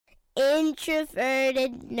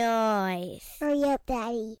introverted noise. Hurry up,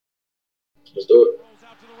 Daddy. Let's do it. Rolls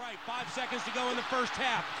out to the right. 5 seconds to go in the first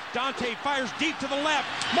half. Dante fires deep to the left.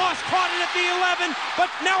 Moss caught it at the 11, but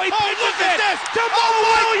now he pitches it to Mo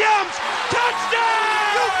Williams.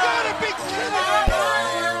 Touchdown! You gotta be kidding me!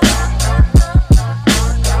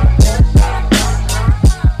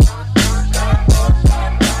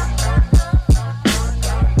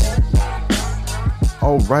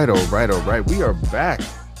 All right. We are back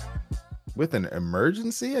with an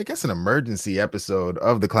emergency episode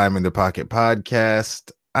of the Climbing the Pocket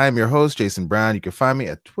podcast. I'm your host, Jason Brown. You can find me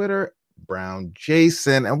at Twitter, Brown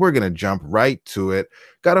Jason, and we're going to jump right to it.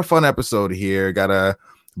 Got a fun episode here. Got a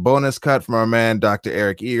bonus cut from our man, Dr.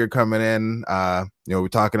 Eric Eager, coming in. We're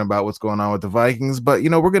talking about what's going on with the Vikings, but, we're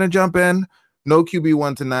going to jump in. No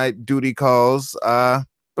QB1 tonight, duty calls.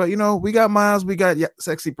 But, we got Miles, we got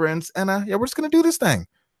Sexy Prince, and we're just going to do this thing.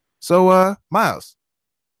 So, Miles,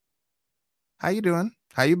 how you doing?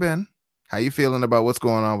 How you been? How you feeling about what's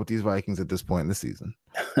going on with these Vikings at this point in the season?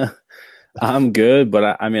 I'm good,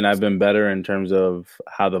 but I've been better in terms of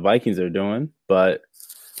how the Vikings are doing. But,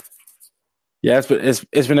 yeah,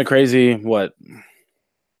 it's been a crazy,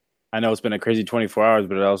 I know it's been a crazy 24 hours,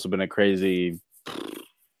 but it's also been a crazy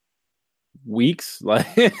weeks,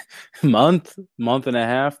 like month and a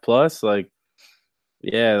half plus. There's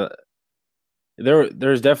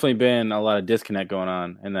definitely been a lot of disconnect going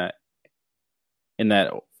on in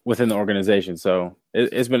that within the organization. So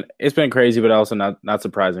it's been crazy, but also not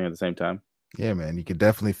surprising at the same time. Yeah, man, you could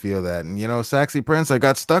definitely feel that. And Sexy Prince, I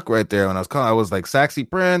got stuck right there when I was calling. I was like, Sexy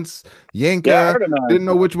Prince, Yinka. Yeah, didn't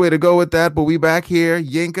know which way to go with that, but we back here.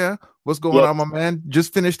 Yinka, what's going on, my man?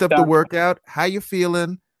 Just finished up the workout. How you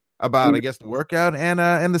feeling about, I guess, the workout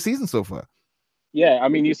and the season so far? Yeah, I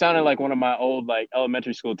mean, you sounded like one of my old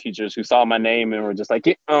elementary school teachers who saw my name and were just like,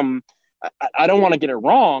 I don't want to get it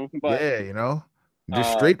wrong, but yeah,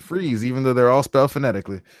 just straight freeze, even though they're all spelled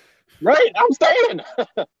phonetically. Right, I'm staying.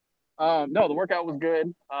 No, the workout was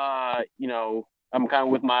good. I'm kind of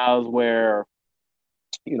with Miles where,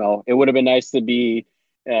 it would have been nice to be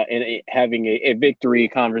having a victory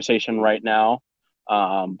conversation right now,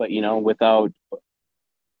 but without.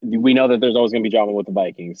 We know that there's always going to be drama with the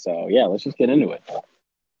Vikings. So, yeah, let's just get into it. All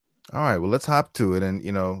right, well, let's hop to it. And,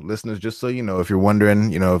 listeners, just so you know, if you're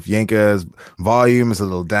wondering, if Yinka's volume is a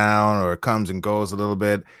little down or it comes and goes a little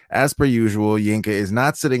bit, as per usual, Yinka is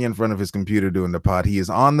not sitting in front of his computer doing the pod. He is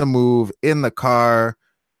on the move, in the car,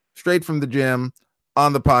 straight from the gym,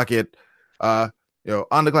 on the pocket,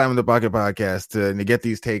 on the Climbing the Pocket podcast to get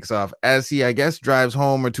these takes off as he, I guess, drives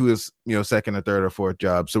home or to his, second or third or fourth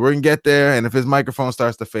job. So we're going to get there. And if his microphone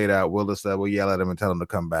starts to fade out, we'll yell at him and tell him to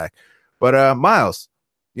come back. But Miles,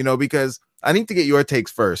 because I need to get your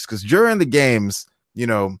takes first, because during the games,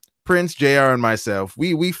 Prince, JR, and myself,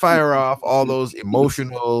 we fire off all those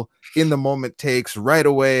emotional in the moment takes right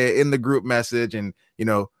away in the group message and,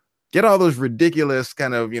 get all those ridiculous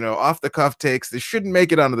kind of, off the cuff takes that shouldn't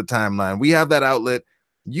make it onto the timeline. We have that outlet.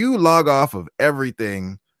 You log off of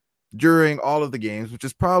everything during all of the games, which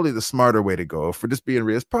is probably the smarter way to go. If we're just being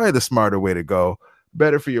real, it's probably the smarter way to go.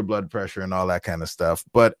 Better for your blood pressure and all that kind of stuff.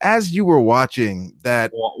 But as you were watching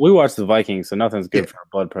that, we watched the Vikings, so nothing's good for our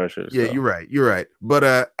blood pressure. So. Yeah, you're right.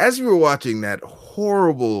 But as you were watching that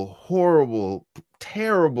horrible,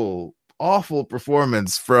 terrible, awful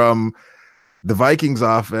performance from the Vikings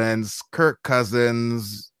offense, Kirk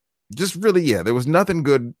Cousins, just really, there was nothing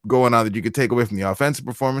good going on that you could take away from the offensive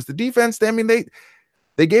performance. The defense,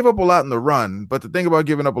 they gave up a lot in the run, but the thing about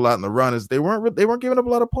giving up a lot in the run is they weren't giving up a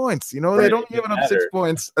lot of points. Right. They don't give up 6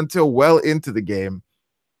 points until well into the game.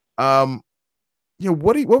 What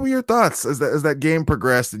were your thoughts as that game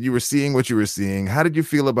progressed and you were seeing what you were seeing? How did you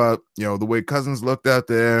feel about, the way Cousins looked out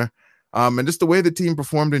there, and just the way the team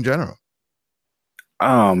performed in general?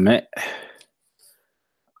 Oh, man.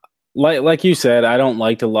 Like you said, I don't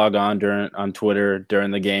like to log on Twitter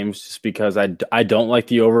during the games just because I don't like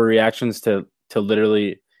the overreactions to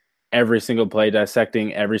literally every single play,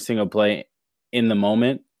 dissecting every single play in the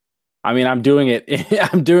moment. I mean, I'm doing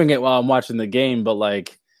it while I'm watching the game, but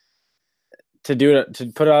to do it, to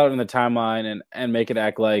put it out in the timeline and make it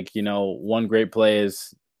act like, one great play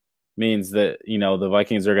means that, the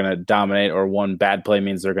Vikings are going to dominate or one bad play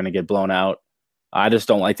means they're going to get blown out. I just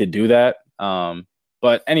don't like to do that.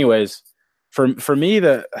 But anyways, for me,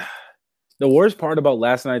 the worst part about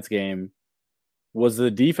last night's game was the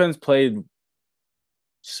defense played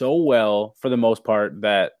so well for the most part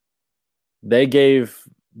that they gave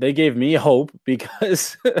me hope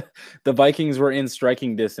because the Vikings were in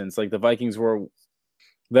striking distance. Like the Vikings were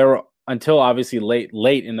until obviously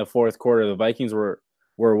late in the fourth quarter. The Vikings were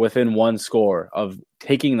were within one score of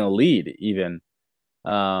taking the lead even.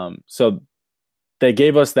 So they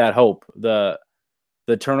gave us that hope. The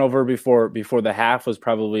turnover before the half was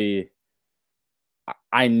probably,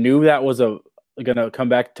 I knew that was going to come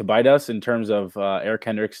back to bite us in terms of Eric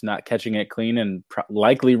Hendricks not catching it clean and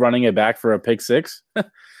likely running it back for a pick six,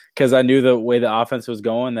 because I knew the way the offense was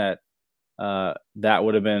going that that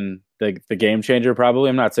would have been the game changer probably.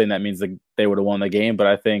 I'm not saying that means they would have won the game, but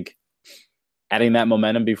I think adding that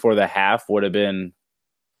momentum before the half would have been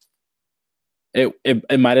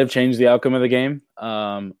it might have changed the outcome of the game.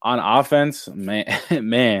 On offense,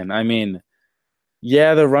 man, I mean,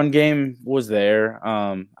 yeah, the run game was there.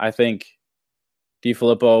 I think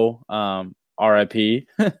DeFilippo, RIP,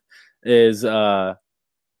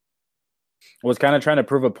 was kind of trying to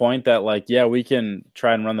prove a point that, like, yeah, we can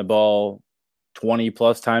try and run the ball 20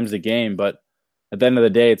 plus times a game, but at the end of the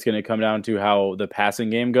day, it's going to come down to how the passing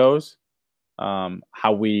game goes,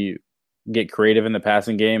 how we get creative in the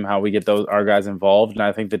passing game, how we get our guys involved. And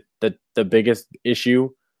I think that the biggest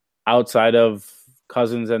issue outside of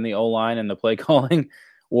Cousins and the O-line and the play calling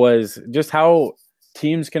was just how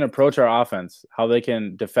teams can approach our offense, how they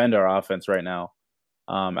can defend our offense right now.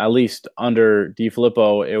 At least under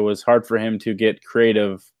DeFilippo, it was hard for him to get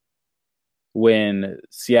creative when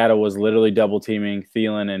Seattle was literally double teaming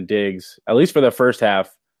Thielen and Diggs, at least for the first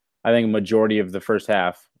half. I think majority of the first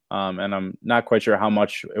half. And I'm not quite sure how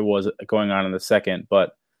much it was going on in the second,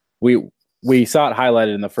 but we saw it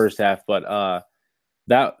highlighted in the first half. But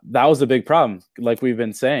that was a big problem. Like we've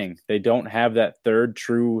been saying, they don't have that third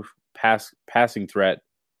true passing threat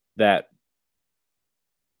that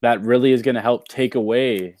really is going to help take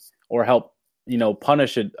away or help,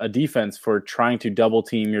 punish a defense for trying to double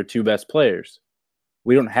team your two best players.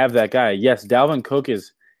 We don't have that guy. Yes, Dalvin Cook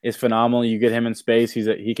is phenomenal. You get him in space.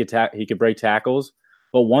 He could break tackles.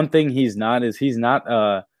 But one thing he's not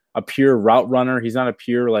a pure route runner. He's not a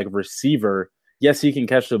pure receiver. Yes, he can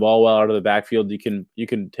catch the ball well out of the backfield. You can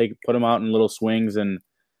put him out in little swings and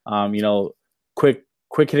quick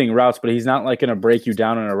hitting routes. But he's not going to break you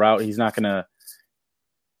down in a route. He's not going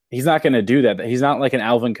to do that. He's not like an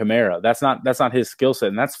Alvin Kamara. That's not his skill set,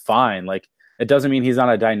 and that's fine. Like, it doesn't mean he's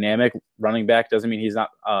not a dynamic running back. Doesn't mean he's not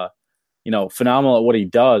phenomenal at what he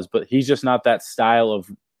does. But he's just not that style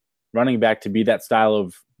of running back to be that style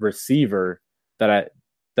of receiver that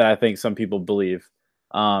I think some people believe.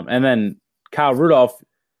 And then Kyle Rudolph,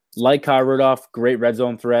 great red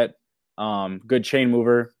zone threat, good chain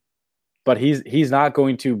mover, but he's not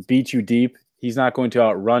going to beat you deep. He's not going to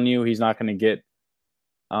outrun you. He's not going to get.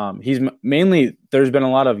 There's been a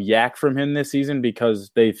lot of yak from him this season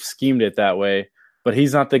because they've schemed it that way. But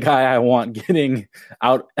he's not the guy I want getting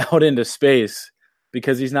out into space,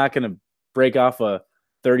 because he's not going to break off a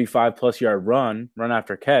 35-plus yard run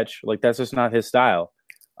after catch. Like, that's just not his style.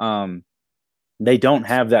 They don't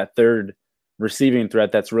have that third receiving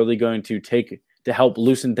threat that's really going to help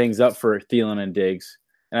loosen things up for Thielen and Diggs.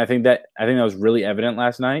 And I think that was really evident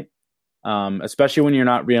last night, especially when you're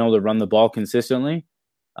not being able to run the ball consistently.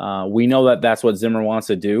 We know that that's what Zimmer wants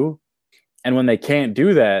to do. And when they can't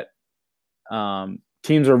do that,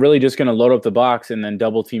 teams are really just going to load up the box and then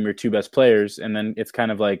double team your two best players. And then it's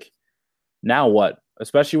kind of like, now what?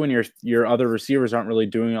 Especially when your other receivers aren't really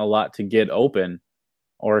doing a lot to get open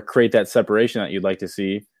or create that separation that you'd like to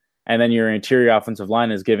see. And then your interior offensive line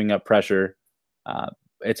is giving up pressure.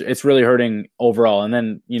 It's really hurting overall. And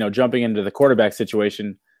then, jumping into the quarterback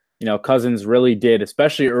situation, Cousins really did,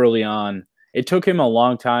 especially early on. It took him a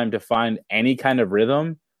long time to find any kind of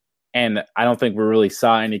rhythm. And I don't think we really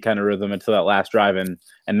saw any kind of rhythm until that last drive. And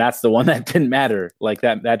that's the one that didn't matter. Like,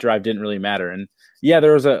 that drive didn't really matter. And yeah,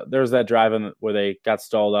 there was that drive where they got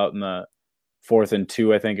stalled out in the 4th and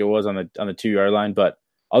 2, I think it was, on the 2-yard line. But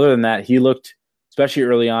other than that, he looked, especially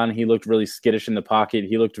early on, he looked really skittish in the pocket.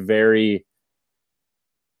 He looked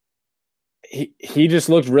he just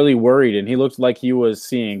looked really worried, and he looked like he was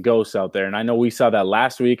seeing ghosts out there. And I know we saw that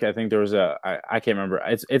last week. I think there was I can't remember.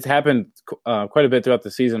 It's happened quite a bit throughout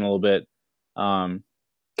the season, a little bit.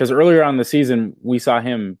 Because earlier on in the season, we saw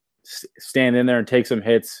him stand in there and take some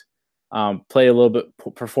hits, play a little bit,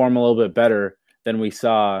 perform a little bit better than we've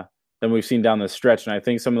seen down the stretch. And I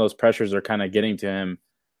think some of those pressures are kind of getting to him.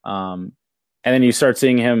 And then you start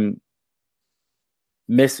seeing him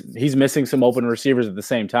he's missing some open receivers at the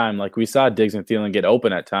same time. Like, we saw Diggs and Thielen get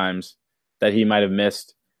open at times that he might have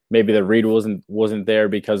missed. Maybe the read wasn't there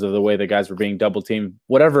because of the way the guys were being double teamed.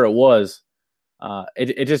 Whatever it was,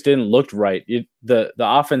 it just didn't look right. The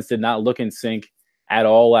offense did not look in sync at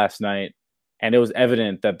all last night, and it was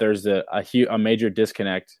evident that there's a major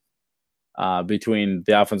disconnect between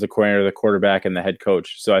the offensive coordinator, the quarterback, and the head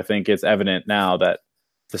coach. So I think it's evident now that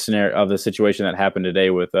the scenario of the situation that happened today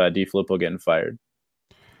with DeFilippo getting fired.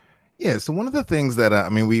 Yeah, so one of the things that I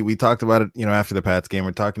mean, we talked about it, after the Pats game.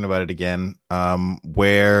 We're talking about it again,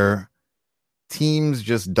 where teams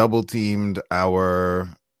just double teamed our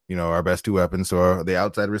best two weapons, so the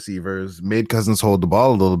outside receivers, made Cousins hold the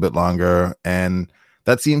ball a little bit longer, and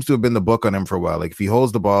that seems to have been the book on him for a while. Like if he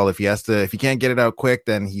holds the ball, if he can't get it out quick,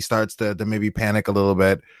 then he starts to maybe panic a little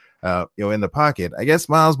bit, in the pocket. I guess,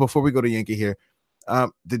 Miles, before we go to Yankee here,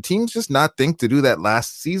 did teams just not think to do that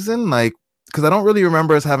last season? Like, because I don't really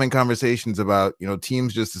remember us having conversations about,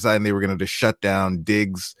 teams just deciding they were going to just shut down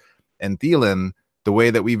Diggs and Thielen the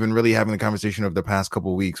way that we've been really having the conversation of the past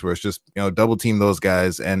couple of weeks, where it's just, double team those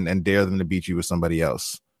guys and dare them to beat you with somebody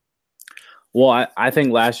else. Well, I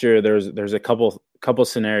think last year there's a couple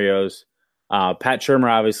scenarios. Pat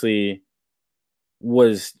Shurmur obviously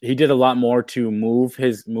he did a lot more to move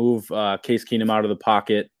Case Keenum out of the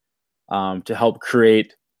pocket, to help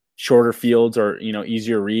create shorter fields or,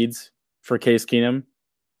 easier reads for Case Keenum,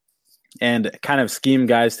 and kind of scheme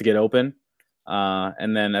guys to get open.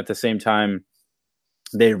 And then at the same time,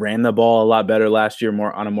 they ran the ball a lot better last year,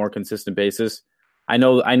 more on a more consistent basis. I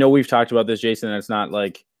know we've talked about this, Jason, and it's not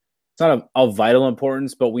of vital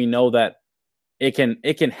importance, but we know that it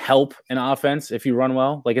can help an offense if you run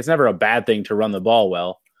well. Like, it's never a bad thing to run the ball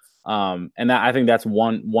well. And I think that's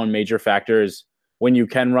one major factor is when you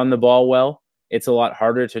can run the ball well, it's a lot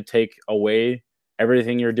harder to take away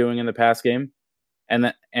everything you're doing in the pass game. And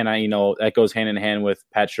that goes hand in hand with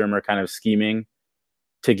Pat Shurmur kind of scheming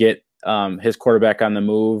to get his quarterback on the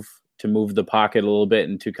move, to move the pocket a little bit,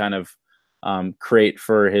 and to kind of create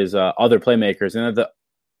for his other playmakers. And at the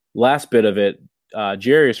last bit of it,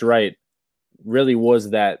 Jarius Wright really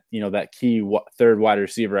was that key third wide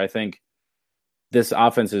receiver. I think this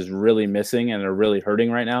offense is really missing, and they're really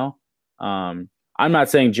hurting right now. I'm not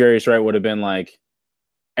saying Jarius Wright would have been like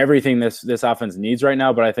everything this offense needs right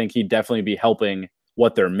now, but I think he'd definitely be helping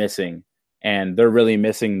what they're missing. And they're really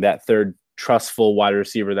missing that third trustful wide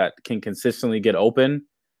receiver that can consistently get open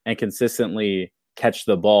and consistently catch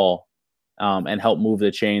the ball, and help move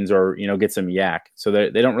the chains or, get some yak. So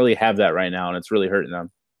they don't really have that right now, and it's really hurting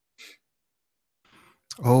them.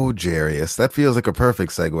 Oh, Jarius, that feels like a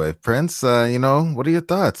perfect segue. Prince, what are your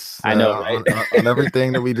thoughts? I know, right? on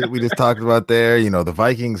everything that we just talked about there. The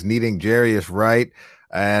Vikings needing Jarius Wright,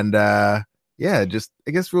 and I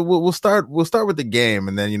guess we'll start with the game,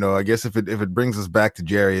 and then I guess if it brings us back to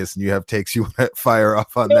Jarius and you have takes you want to fire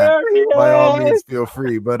off on that, by all means, feel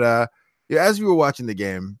free. But as you were watching the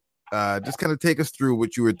game, just kind of take us through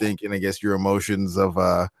what you were thinking. I guess your emotions of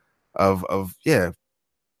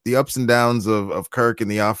the ups and downs of Kirk and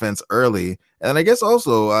the offense early. And I guess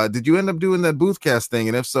also, did you end up doing that boothcast thing?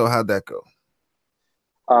 And if so, how'd that go?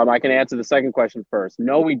 I can answer the second question first.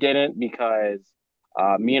 No, we didn't, because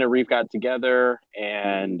me and Arif got together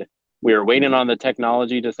and we were waiting on the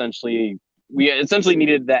technology to we essentially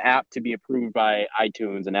needed the app to be approved by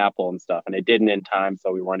iTunes and Apple and stuff. And it didn't in time,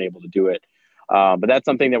 so we weren't able to do it. But that's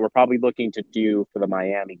something that we're probably looking to do for the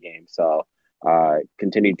Miami game. So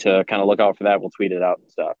continue to kind of look out for that. We'll tweet it out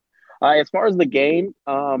and stuff. As far as the game,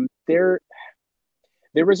 there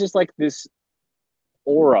was just like this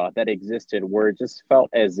aura that existed where it just felt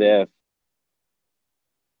as if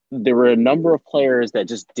there were a number of players that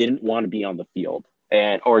just didn't want to be on the field,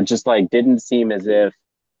 or just like didn't seem as if,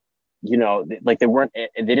 like they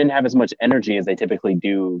didn't have as much energy as they typically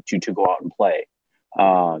do to go out and play.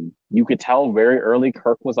 You could tell very early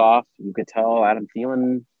Kirk was off. You could tell Adam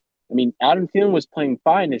Thielen was playing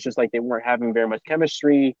fine. It's just like they weren't having very much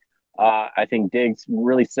chemistry. I think Diggs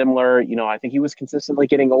really similar. I think he was consistently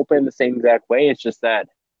getting open the same exact way. It's just that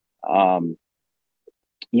I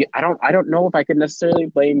don't know if I could necessarily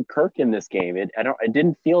blame Kirk in this game. It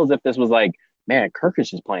didn't feel as if this was like, man, Kirk is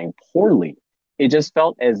just playing poorly. It just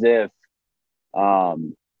felt as if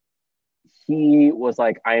he was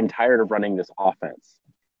like, I am tired of running this offense.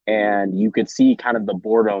 And you could see kind of the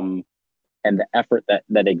boredom and the effort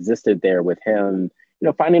that existed there with him,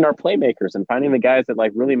 finding our playmakers and finding the guys that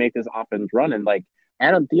like really make this offense run. And like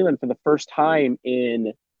Adam Thielen, for the first time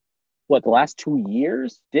in the last 2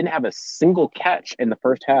 years, didn't have a single catch in the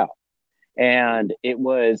first half. And it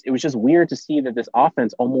was just weird to see that this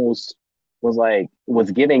offense almost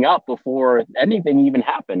was giving up before anything even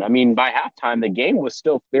happened. I mean, by halftime, the game was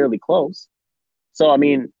still fairly close. So, I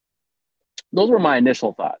mean, those were my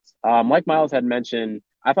initial thoughts. Like Miles had mentioned,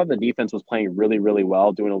 I thought the defense was playing really, really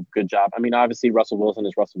well, doing a good job. I mean, obviously, Russell Wilson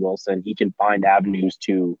is Russell Wilson. He can find avenues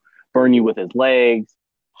to burn you with his legs,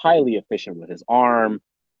 highly efficient with his arm,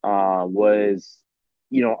 I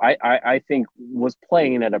think was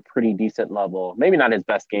playing at a pretty decent level. Maybe not his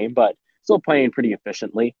best game, but still playing pretty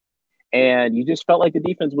efficiently. And you just felt like the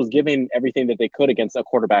defense was giving everything that they could against a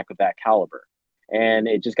quarterback of that caliber. And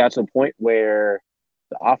it just got to the point where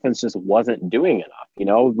the offense just wasn't doing enough.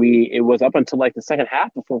 It was up until like the second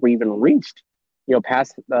half before we even reached,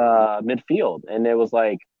 past midfield. And it was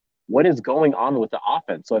like, what is going on with the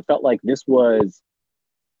offense? So it felt like this was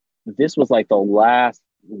like the last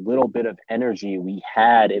little bit of energy we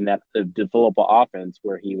had in that the DeFilippo offense,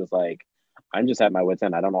 where he was like, I'm just at my wit's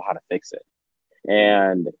end. I don't know how to fix it.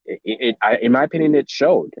 And in my opinion, it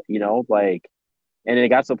showed, and it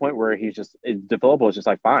got to the point where DeFilippo was just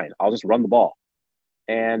like, fine, I'll just run the ball.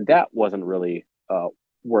 And that wasn't really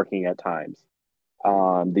working at times.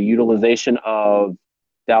 The utilization of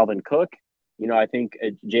Dalvin Cook, I think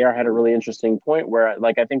JR had a really interesting point where,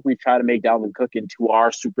 I think we try to make Dalvin Cook into our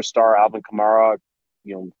superstar Alvin Kamara,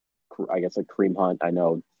 I guess a Kareem Hunt. I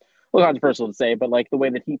know, a little controversial to say, but the way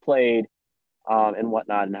that he played and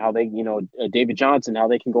whatnot, and how they, David Johnson, how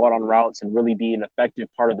they can go out on routes and really be an effective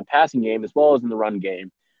part of the passing game as well as in the run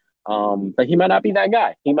game. But he might not be that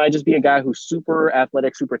guy. He might just be a guy who's super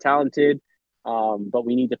athletic, super talented. But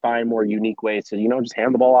we need to find more unique ways to, just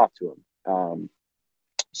hand the ball off to him.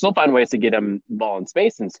 Still find ways to get him the ball in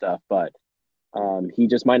space and stuff, but he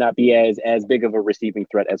just might not be as big of a receiving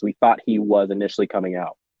threat as we thought he was initially coming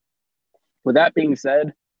out. With that being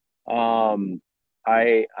said, I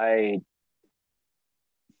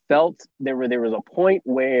felt there was a point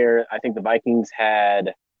where I think the Vikings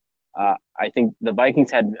had the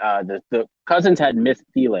Cousins had missed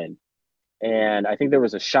Thielen, and I think there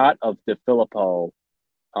was a shot of DeFilippo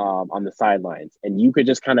on the sidelines, and you could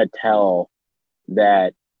just kind of tell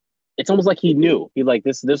that it's almost like he knew. He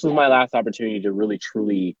this was my last opportunity to really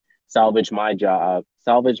truly salvage my job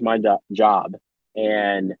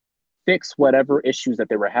and fix whatever issues that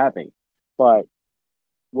they were having. But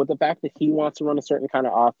with the fact that he wants to run a certain kind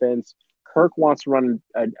of offense, Kirk wants to run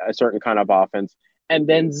a certain kind of offense, and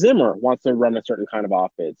then Zimmer wants to run a certain kind of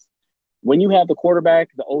offense. When you have the quarterback,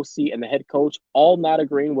 the OC, and the head coach all not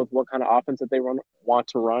agreeing with what kind of offense that they want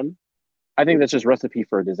to run, I think that's just recipe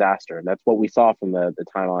for a disaster. And that's what we saw from the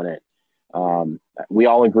time on it. We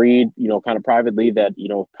all agreed, kind of privately that,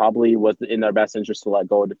 probably was in their best interest to let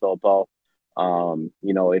go of DeFilippo.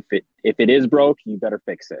 If it is broke, you better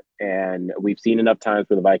fix it. And we've seen enough times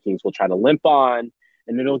where the Vikings will try to limp on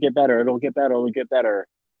and it'll get better.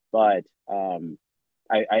 But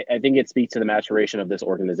I think it speaks to the maturation of this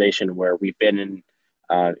organization, where we've been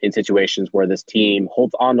in situations where this team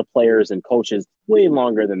holds on to players and coaches way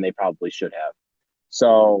longer than they probably should have.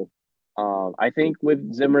 So I think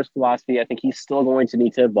with Zimmer's philosophy, I think he's still going to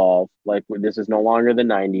need to evolve. This is no longer the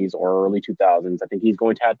 90s or early 2000s. I think he's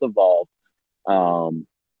going to have to evolve.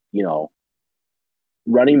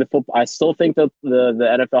 Running the football, I still think that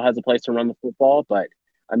the NFL has a place to run the football, but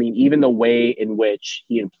I mean, even the way in which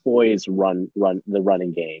he employs the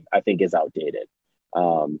running game, I think is outdated.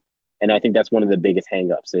 And I think that's one of the biggest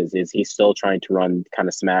hangups is he's still trying to run kind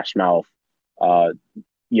of smash mouth,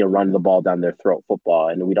 run the ball down their throat football.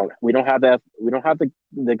 And we don't have that. We don't have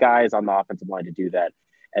the guys on the offensive line to do that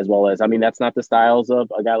as well as, that's not the styles of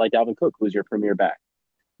a guy like Dalvin Cook, who's your premier back.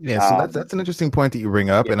 Yeah, so that's an interesting point that you bring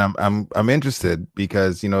up, yeah. And I'm interested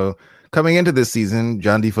because coming into this season,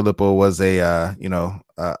 John DeFilippo was a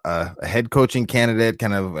head coaching candidate,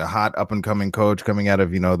 kind of a hot up and coming coach coming out of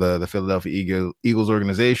the Philadelphia Eagles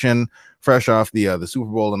organization, fresh off the Super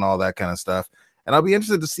Bowl and all that kind of stuff. And I'll be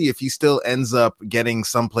interested to see if he still ends up getting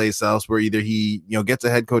someplace else where either he gets a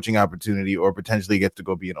head coaching opportunity or potentially gets to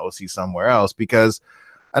go be an OC somewhere else. Because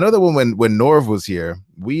I know that when Norv was here,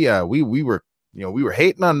 we were. We were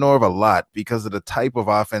hating on Norv a lot because of the type of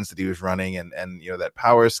offense that he was running and that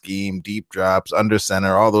power scheme, deep drops, under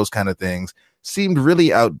center, all those kind of things seemed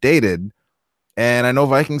really outdated. And I know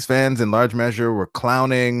Vikings fans in large measure were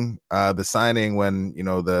clowning the signing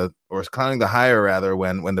clowning the hire rather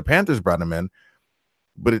when the Panthers brought him in.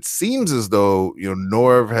 But it seems as though,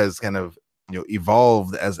 Norv has kind of,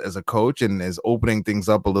 evolved as a coach and is opening things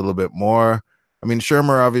up a little bit more. I mean,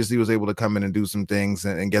 Shermer obviously was able to come in and do some things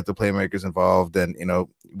and get the playmakers involved. And,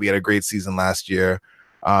 we had a great season last year.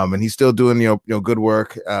 And he's still doing, good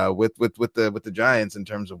work with the Giants in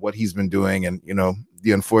terms of what he's been doing. And,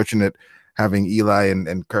 the unfortunate having Eli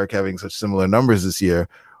and Kirk having such similar numbers this year.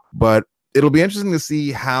 But it'll be interesting to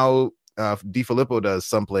see how DeFilippo does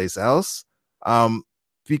someplace else.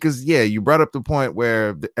 Because, yeah, you brought up the point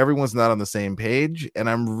where everyone's not on the same page. And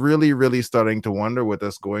I'm really, really starting to wonder, with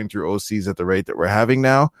us going through OCs at the rate that we're having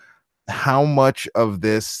now, how much of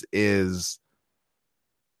this is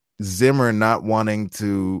Zimmer not wanting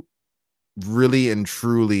to really and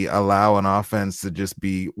truly allow an offense to just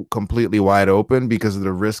be completely wide open because of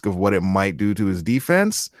the risk of what it might do to his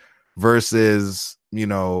defense versus,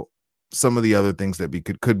 some of the other things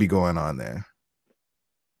that could be going on there.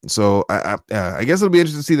 So I guess it'll be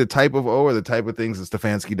interesting to see the type of O or the type of things that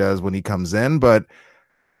Stefanski does when he comes in. But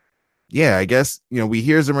yeah, I guess, we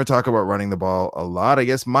hear Zimmer talk about running the ball a lot. I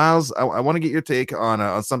guess, Miles, I want to get your take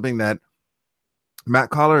on something that Matt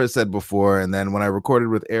Collar has said before, and then when I recorded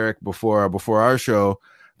with Eric before our show,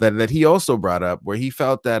 that he also brought up, where he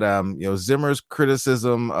felt that Zimmer's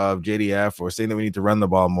criticism of JDF or saying that we need to run the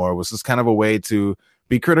ball more was just kind of a way to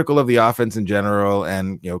be critical of the offense in general,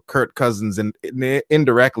 and Kirk Cousins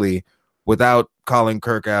indirectly, without calling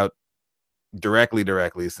Kirk out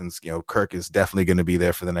directly, since Kirk is definitely going to be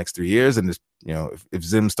there for the next 3 years, and just if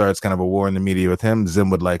Zim starts kind of a war in the media with him, Zim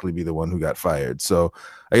would likely be the one who got fired. So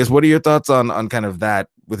I guess, what are your thoughts on kind of that,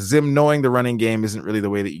 with Zim knowing the running game isn't really the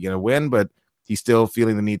way that you're going to win, but he's still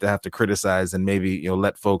feeling the need to have to criticize and maybe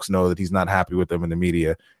let folks know that he's not happy with them in the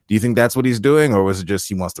media? Do you think that's what he's doing, or was it just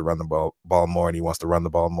he wants to run the ball more, and he wants to run the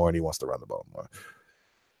ball more, and he wants to run the ball more?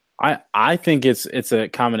 I think it's a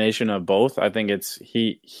combination of both. I think it's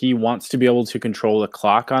he wants to be able to control the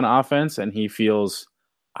clock on offense, and he feels,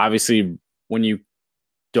 obviously, when you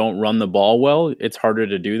don't run the ball well, it's harder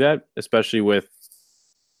to do that, especially with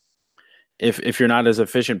if you're not as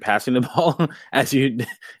efficient passing the ball as you'd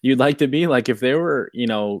like to be. Like if they were,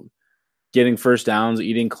 getting first downs,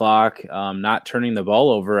 eating clock, not turning the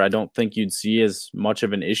ball over, I don't think you'd see as much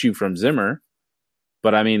of an issue from Zimmer.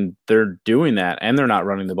 But I mean, they're doing that and they're not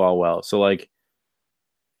running the ball well. So like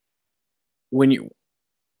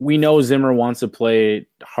we know Zimmer wants to play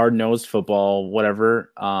hard-nosed football,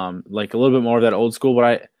 whatever, like a little bit more of that old school.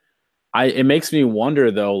 But it makes me wonder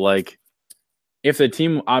though, like if the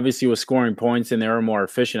team obviously was scoring points and they were more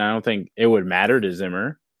efficient, I don't think it would matter to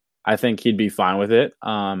Zimmer. I think he'd be fine with it.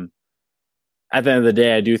 At the end of the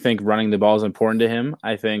day, I do think running the ball is important to him.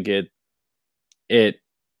 I think it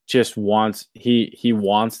just wants he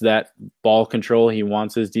wants that ball control. He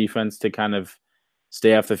wants his defense to kind of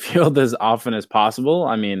stay off the field as often as possible.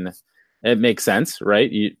 I mean, it makes sense, right?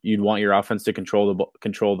 You'd want your offense to control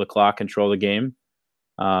the clock, control the game,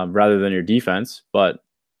 rather than your defense. But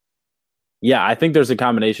yeah, I think there's a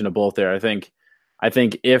combination of both there. I think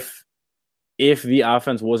if the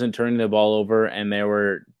offense wasn't turning the ball over and they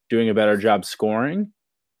were doing a better job scoring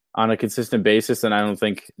on a consistent basis, then I don't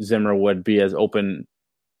think Zimmer would be as open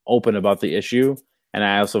about the issue. And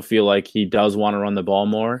I also feel like he does want to run the ball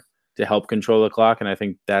more to help control the clock. And I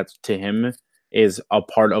think that, to him, is a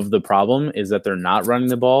part of the problem, is that they're not running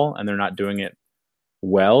the ball and they're not doing it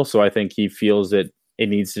well. So I think he feels that they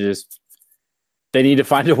need to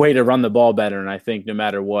find a way to run the ball better. And I think no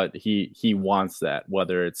matter what, he wants that,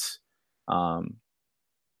 whether it's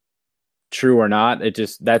true or not.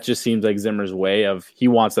 That just seems like Zimmer's way of, he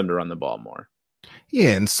wants them to run the ball more.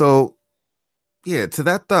 Yeah. And so, yeah, to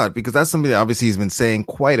that thought, because that's something that obviously he's been saying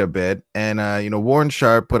quite a bit. And, Warren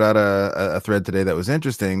Sharp put out a thread today that was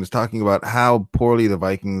interesting, was talking about how poorly the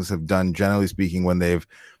Vikings have done, generally speaking, when they've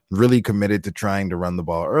really committed to trying to run the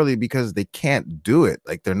ball early, because they can't do it.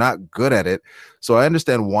 Like, they're not good at it. So I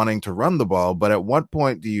understand wanting to run the ball, but at what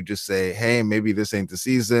point do you just say, hey, maybe this ain't the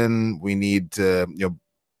season. We need to,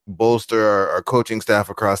 bolster our coaching staff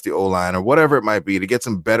across the O-line or whatever it might be to get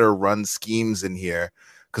some better run schemes in here.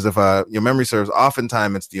 Because if your memory serves,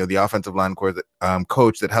 oftentimes it's the offensive line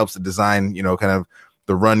coach that helps to design kind of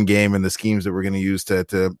the run game and the schemes that we're going to use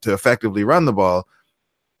to effectively run the ball.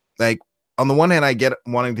 Like, on the one hand, I get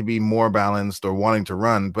wanting to be more balanced or wanting to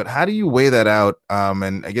run, but how do you weigh that out?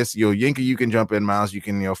 And I guess Yinka, you can jump in, Miles, you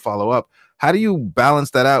can follow up. How do you balance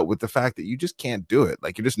that out with the fact that you just can't do it?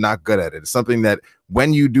 Like, you're just not good at it. It's something that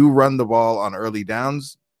when you do run the ball on early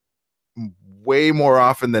downs, way more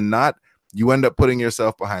often than not, you end up putting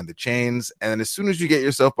yourself behind the chains. And then as soon as you get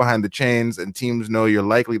yourself behind the chains and teams know you're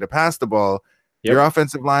likely to pass the ball, your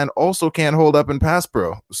offensive line also can't hold up in pass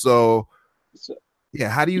pro. So yeah,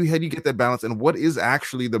 how do you get that balance? And what is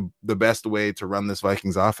actually the best way to run this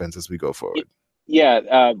Vikings offense as we go forward?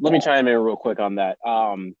 Yeah, let me chime in real quick on that.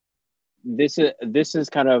 This is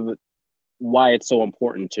kind of why it's so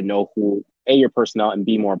important to know who your personnel, and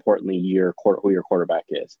B, more importantly, who your quarterback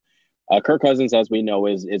is. Kirk Cousins, as we know,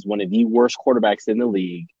 is one of the worst quarterbacks in the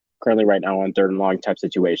league currently right now on third and long type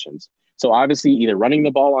situations. So obviously, either running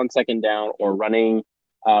the ball on second down or running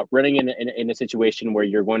in a situation where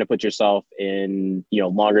you're going to put yourself in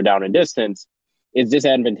longer down and distance is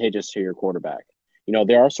disadvantageous to your quarterback.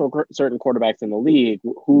 There are certain quarterbacks in the league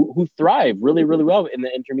who thrive really, really well in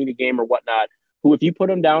the intermediate game or whatnot, who, if you put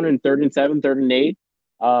them down in 3rd and 7, 3rd and 8,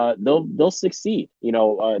 they'll succeed.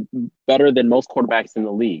 Better than most quarterbacks in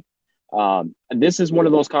the league. This is one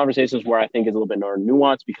of those conversations where I think is a little bit more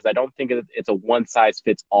nuanced because I don't think it's a one size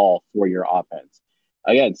fits all for your offense.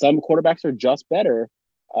 Again, some quarterbacks are just better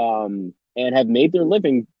and have made their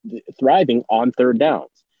living thriving on third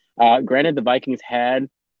downs. Granted, the Vikings had.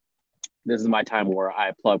 This is my time where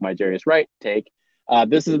I plug my Jarius Wright take.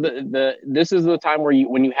 This is the time where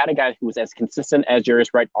when you had a guy who was as consistent as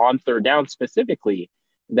Jarius Wright on third down specifically,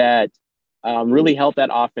 that really helped that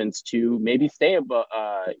offense to maybe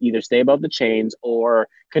either stay above the chains or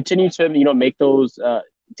continue to make those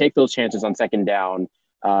take those chances on second down,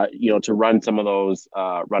 to run some of those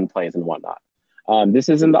run plays and whatnot. This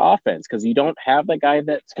isn't the offense because you don't have that guy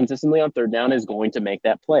that's consistently on third down is going to make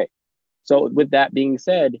that play. So with that being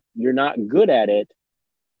said, you're not good at it,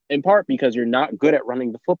 in part because you're not good at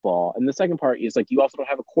running the football. And the second part is you also don't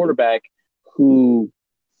have a quarterback who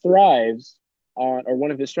thrives on, or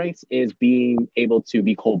one of his strengths is being able to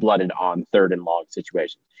be cold-blooded on third and long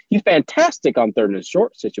situations. He's fantastic on third and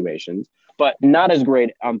short situations, but not as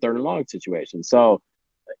great on third and long situations. So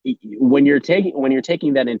when you're taking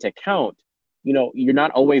that into account, you're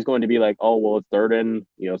not always going to be like, oh, well, it's third and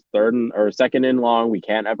or second and long, we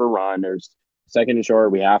can't ever run. There's second and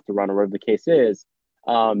short, we have to run, or whatever the case is.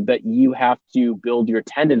 But you have to build your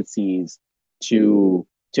tendencies to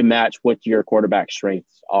match what your quarterback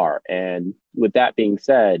strengths are. And with that being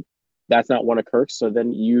said, that's not one of Kirk's. So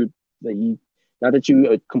then not that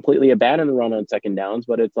you completely abandon the run on second downs,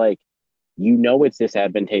 but it's it's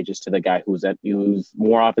disadvantageous to the guy who's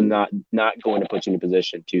more often not going to put you in a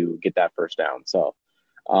position to get that first down. So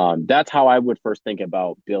that's how I would first think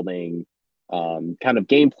about building kind of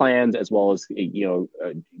game plans as well as,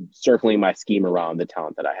 circling my scheme around the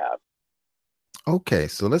talent that I have. Okay,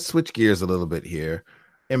 so let's switch gears a little bit here.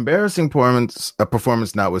 Embarrassing performance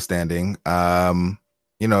notwithstanding, and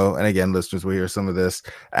again, listeners will hear some of this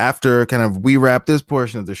after kind of we wrap this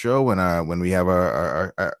portion of the show when we have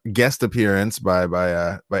our guest appearance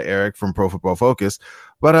by Eric from Pro Football Focus.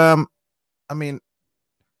 But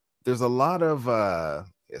there's a lot of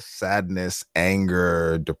sadness,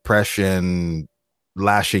 anger, depression,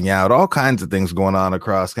 lashing out, all kinds of things going on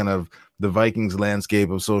across kind of the Vikings landscape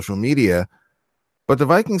of social media. But the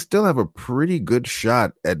Vikings still have a pretty good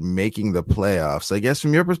shot at making the playoffs. I guess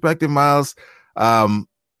from your perspective, Miles, the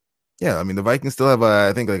Vikings still have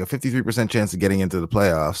I think a 53% chance of getting into the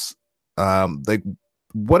playoffs.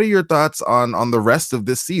 What are your thoughts on the rest of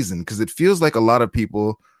this season? Because it feels like a lot of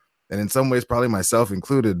people, and in some ways probably myself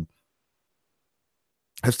included,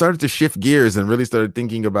 have started to shift gears and really started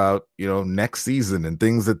thinking about, next season and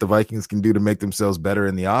things that the Vikings can do to make themselves better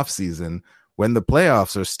in the offseason when the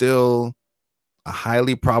playoffs are still a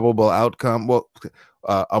highly probable outcome. Well,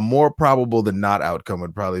 a more probable than not outcome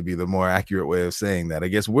would probably be the more accurate way of saying that. I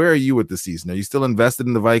guess, where are you with the season? Are you still invested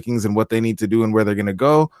in the Vikings and what they need to do and where they're going to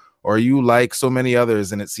go? Or are you like so many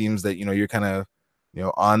others and it seems that, you're kind of,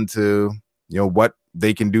 on to, what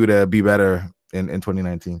they can do to be better in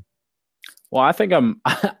 2019? Well, I think I'm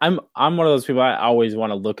one of those people. I always want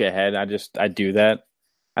to look ahead. I do that.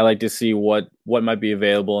 I like to see what might be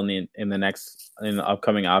available in the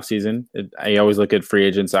upcoming offseason. I always look at free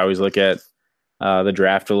agents. I always look at the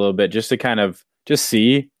draft a little bit just to kind of just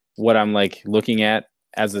see what I'm looking at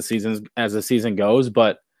as the season goes.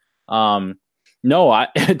 But no,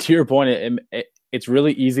 to your point, it's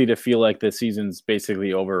really easy to feel like the season's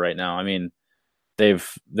basically over right now. I mean, they've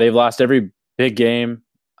lost every big game.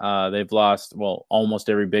 They've lost almost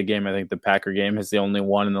every big game. I think the Packer game is the only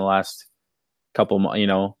one in the last couple,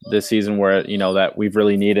 this season where that we've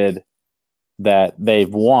really needed that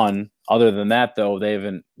they've won. Other than that, though, they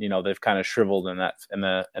haven't, they've kind of shriveled in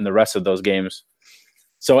the rest of those games.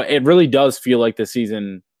 So it really does feel like the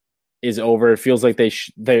season is over. It feels like they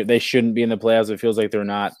shouldn't be in the playoffs. It feels like they're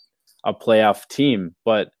not a playoff team.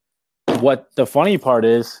 But what the funny part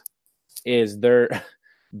is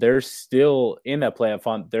they're still in that playoff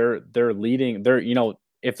hunt. They're leading.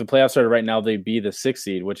 If the playoffs started right now, they'd be the 6th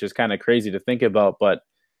seed, which is kind of crazy to think about. But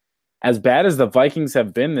as bad as the Vikings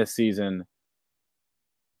have been this season,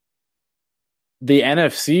 the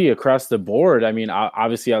NFC across the board, I mean,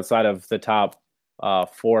 obviously outside of the top 4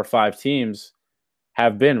 or 5 teams,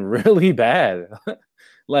 have been really bad.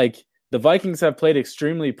 The Vikings have played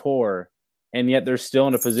extremely poor, and yet they're still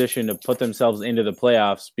in a position to put themselves into the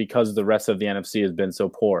playoffs because the rest of the NFC has been so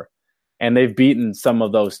poor. And they've beaten some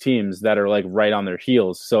of those teams that are right on their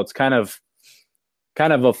heels. So it's kind of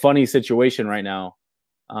a funny situation right now.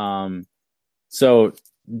 So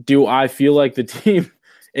do I feel like the team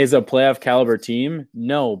is a playoff caliber team?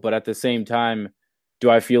 No, but at the same time,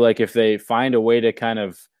 do I feel like if they find a way to kind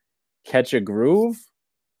of catch a groove,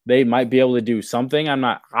 they might be able to do something. I'm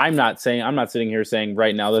not sitting here saying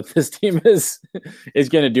right now that this team is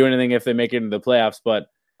going to do anything if they make it into the playoffs, but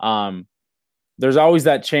there's always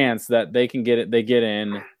that chance that they can get it. They get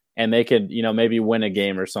in and they could, maybe win a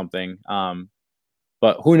game or something.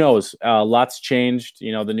 But who knows? Lots changed.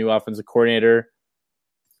 The new offensive coordinator.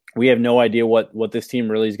 We have no idea what this team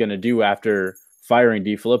really is going to do after firing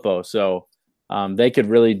DeFilippo. So they could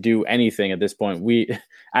really do anything at this point.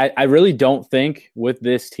 I really don't think with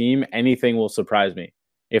this team anything will surprise me.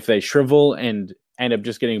 If they shrivel and end up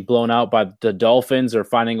just getting blown out by the Dolphins or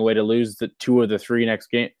finding a way to lose the 2 of the 3 next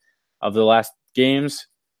game of the last games,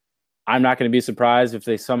 I'm not going to be surprised if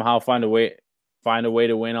they somehow find a way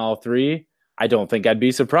to win all 3. I don't think I'd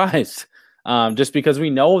be surprised, just because we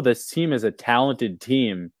know this team is a talented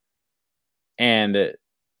team, and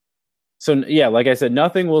so yeah, like I said,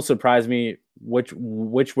 nothing will surprise me which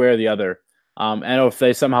way or the other. And if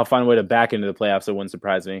they somehow find a way to back into the playoffs, it wouldn't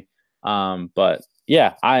surprise me. But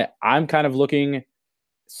yeah, I'm kind of looking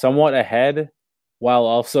somewhat ahead while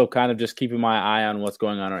also kind of just keeping my eye on what's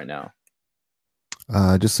going on right now.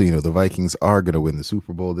 Just so you know, the Vikings are going to win the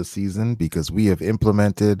Super Bowl this season because we have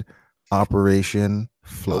implemented Operation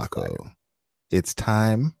Flacco. It's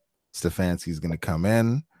time. Stefanski's going to come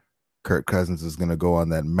in. Kirk Cousins is going to go on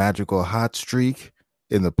that magical hot streak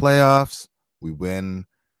in the playoffs. We win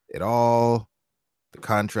it all. The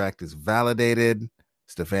contract is validated.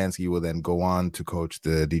 Stefanski will then go on to coach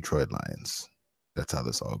the Detroit Lions. That's how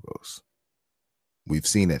this all goes. We've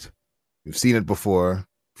seen it. We've seen it before.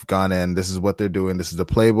 We've gone in. This is what they're doing. This is the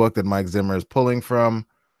playbook that Mike Zimmer is pulling from.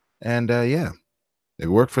 And yeah, it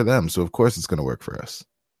worked for them. So, of course, it's going to work for us.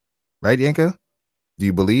 Right, Yenka? Do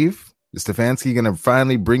you believe? Is Stefanski going to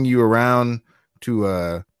finally bring you around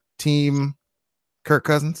to team Kirk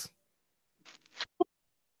Cousins?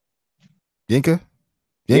 Yenka?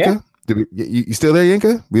 Yeah. You still there,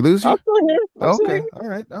 Yenka? We lose you? I'm still here. Okay.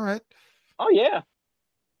 All right. Oh, yeah.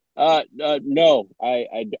 No,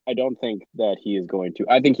 I don't think that he is going to.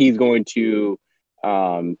 I think he's going to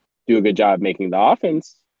do a good job making the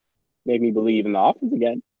offense, make me believe in the offense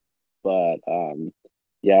again. But,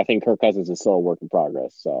 yeah, I think Kirk Cousins is still a work in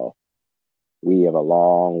progress. So we have a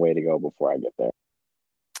long way to go before I get there.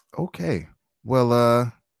 Okay.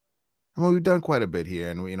 Well, we've done quite a bit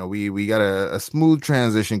here, and we got a smooth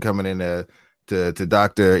transition coming in to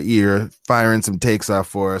Dr. Ear firing some takes off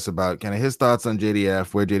for us about kind of his thoughts on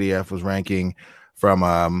JDF, where JDF was ranking from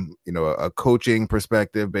a coaching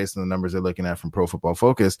perspective based on the numbers they're looking at from Pro Football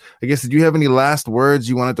Focus. I guess, did you have any last words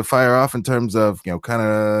you wanted to fire off in terms of kind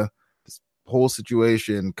of this whole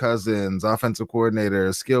situation, Cousins, offensive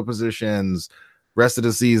coordinator, skill positions, rest of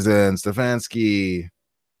the season, Stefanski?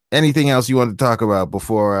 Anything else you want to talk about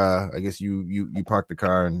before I guess you park the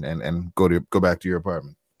car and go back to your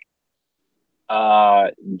apartment?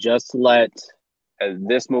 Just let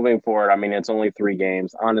this moving forward. I mean, it's only 3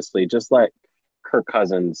 games. Honestly, just let Kirk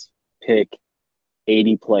Cousins pick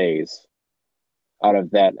 80 plays out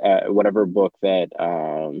of that whatever book that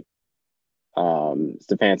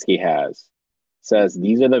Stefanski has. Says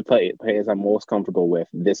these are the plays I'm most comfortable with.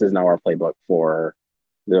 This is now our playbook for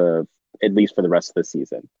at least for the rest of the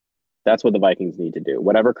season. That's what the Vikings need to do.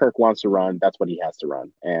 Whatever Kirk wants to run, that's what he has to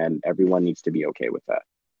run. And everyone needs to be okay with that.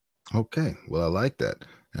 Okay. Well, I like that.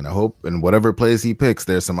 And I hope in whatever plays he picks,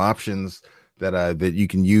 there's some options that you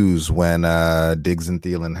can use when Diggs and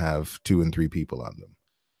Thielen have 2 and 3 people on them.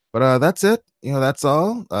 But that's it. That's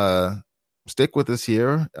all. Stick with us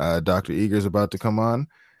here. Dr. Eager's about to come on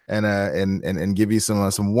and give you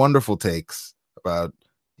some wonderful takes about,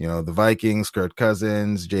 the Vikings, Kirk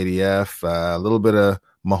Cousins, JDF, a little bit of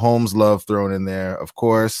Mahomes love thrown in there, of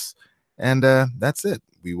course. And that's it.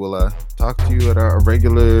 We will talk to you at our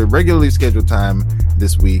regularly scheduled time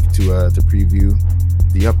this week to preview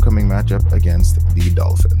the upcoming matchup against the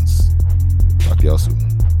Dolphins. Talk to y'all soon.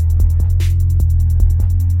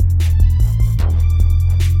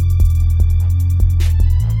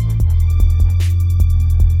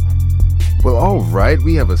 Well, all right.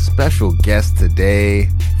 We have a special guest today,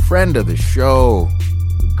 friend of the show,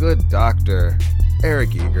 the good doctor,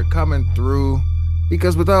 Eric Eager, coming through.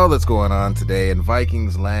 Because with all that's going on today in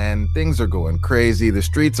Vikings land, things are going crazy. The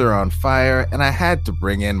streets are on fire. And I had to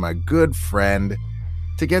bring in my good friend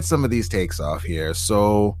to get some of these takes off here.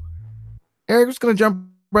 So Eric's going to jump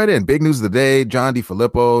right in. Big news of the day. John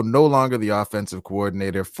DeFilippo, no longer the offensive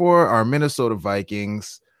coordinator for our Minnesota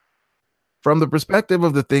Vikings. From the perspective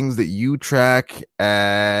of the things that you track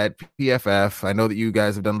at PFF, I know that you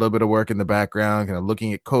guys have done a little bit of work in the background, kind of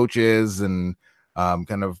looking at coaches and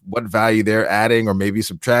kind of what value they're adding or maybe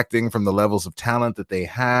subtracting from the levels of talent that they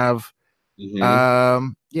have.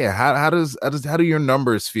 Yeah, how do your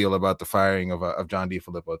numbers feel about the firing of John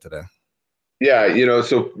DeFilippo today? Yeah,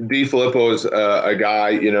 so DeFilippo is a guy,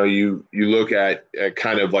 you look at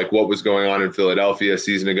kind of like what was going on in Philadelphia a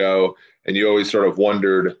season ago, and you always sort of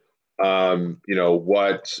wondered, what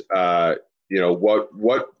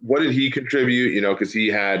did he contribute, because he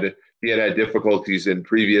had difficulties in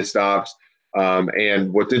previous stops.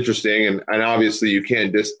 And what's interesting, and obviously you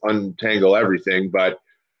can't untangle everything, but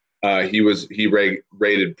he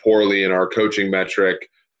rated poorly in our coaching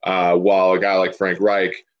metric, while a guy like Frank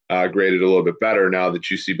Reich graded a little bit better. Now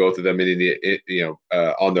that you see both of them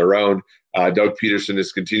on their own, Doug Peterson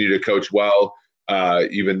has continued to coach well,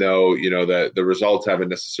 even though the results haven't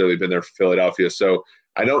necessarily been there for Philadelphia. So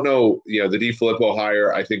I don't know. The DeFilippo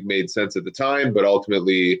hire I think made sense at the time, but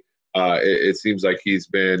ultimately it seems like he's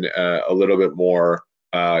been a little bit more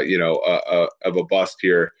of a bust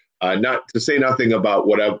here. Not to say nothing about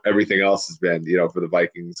what everything else has been, for the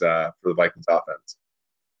Vikings offense.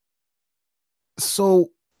 So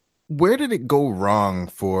where did it go wrong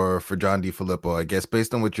for John DeFilippo, I guess,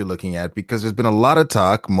 based on what you're looking at? Because there's been a lot of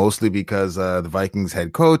talk, mostly because the Vikings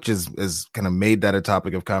head coach has kind of made that a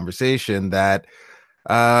topic of conversation, that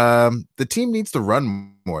the team needs to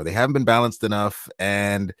run more. They haven't been balanced enough,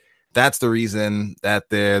 and that's the reason that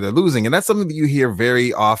they're losing. And that's something that you hear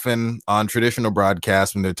very often on traditional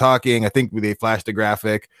broadcasts when they're talking. I think they flashed a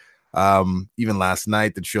graphic even last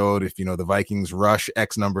night that showed if the Vikings rush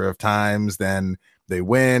X number of times, then they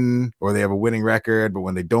win, or they have a winning record. But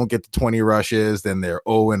when they don't get to 20 rushes, then they're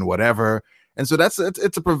 0 and whatever. And so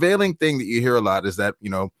it's a prevailing thing that you hear a lot, is that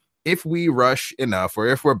if we rush enough, or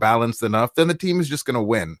if we're balanced enough, then the team is just going to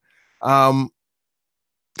win.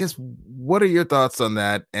 Guess what are your thoughts on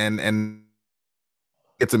that? And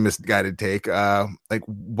it's a misguided take. Like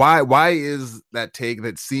why is that take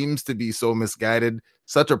that seems to be so misguided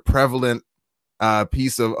such a prevalent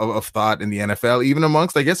piece of thought in the NFL, even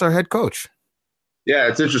amongst, I guess, our head coach? Yeah,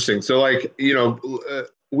 it's interesting. So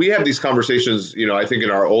we have these conversations, I think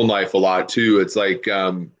in our own life a lot too. It's like,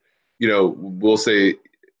 we'll say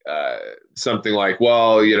something like,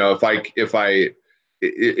 well,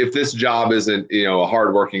 if this job isn't, a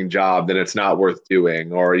hardworking job, then it's not worth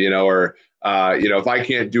doing, or if I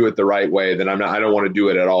can't do it the right way, then I don't want to do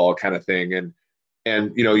it at all, kind of thing.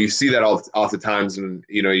 And you see that oftentimes, and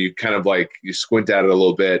you kind of like you squint at it a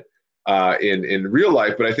little bit in real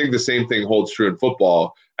life. But I think the same thing holds true in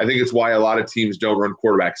football. I think it's why a lot of teams don't run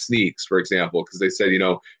quarterback sneaks, for example, because they said,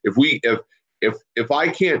 if I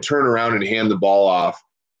can't turn around and hand the ball off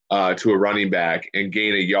to a running back and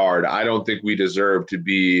gain a yard, I don't think we deserve to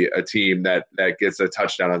be a team that gets a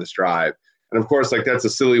touchdown on this drive. And of course, that's a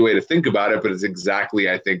silly way to think about it, but it's exactly,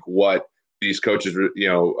 I think, what these coaches,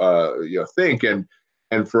 think. And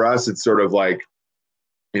for us, it's sort of like,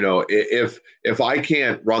 if I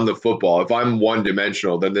can't run the football, if I'm one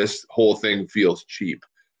dimensional, then this whole thing feels cheap.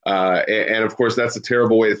 And of course, that's a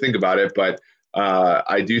terrible way to think about it. But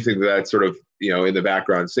I do think that's sort of, in the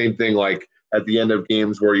background. Same thing like at the end of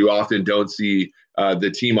games where you often don't see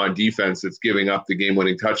the team on defense that's giving up the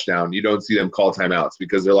game-winning touchdown. You don't see them call timeouts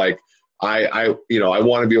because they're like, I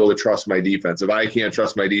want to be able to trust my defense. If I can't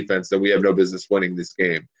trust my defense, then we have no business winning this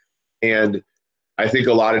game. And I think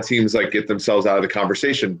a lot of teams get themselves out of the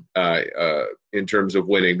conversation in terms of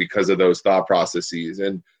winning because of those thought processes.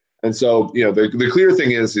 And so, the clear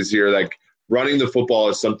thing is here, running the football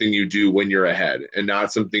is something you do when you're ahead and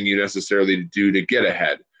not something you necessarily do to get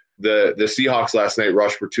ahead. The Seahawks last night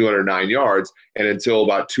rushed for 209 yards, and until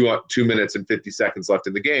about 2 minutes and 50 seconds left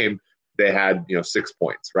in the game, they had 6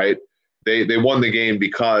 points, right? They won the game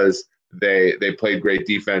because they played great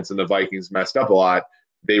defense and the Vikings messed up a lot.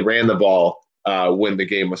 They ran the ball when the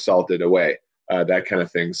game was salted away, that kind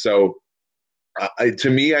of thing. So to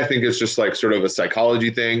me, I think it's just sort of a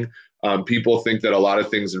psychology thing. People think that a lot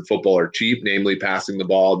of things in football are cheap, namely passing the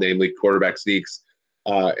ball, namely quarterback sneaks,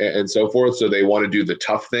 and so forth. So they want to do the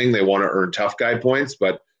tough thing. They want to earn tough guy points.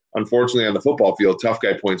 But unfortunately, on the football field, tough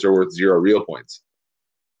guy points are worth 0 real points.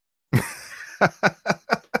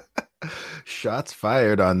 Shots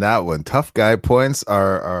fired on that one. Tough guy points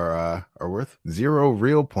are worth 0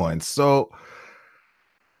 real points. So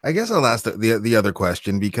I guess I'll ask the other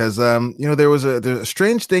question because there was a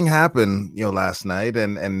strange thing happen last night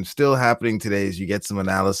and still happening today as you get some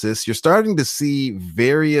analysis. You're starting to see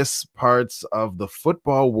various parts of the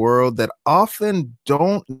football world that often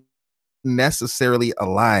don't necessarily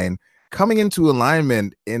align coming into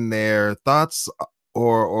alignment in their thoughts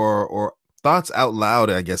or thoughts out loud,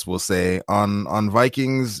 I guess we'll say, on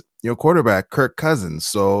Vikings quarterback Kirk Cousins.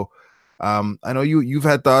 So I know you've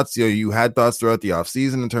had thoughts. You had thoughts throughout the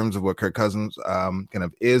offseason in terms of what Kirk Cousins kind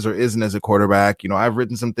of is or isn't as a quarterback. I've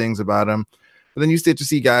written some things about him, but then you start to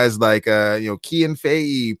see guys like Kean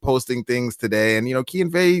Fahey posting things today, and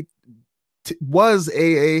Kean Fahey was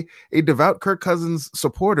a devout Kirk Cousins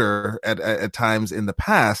supporter at times in the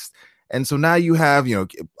past, and so now you have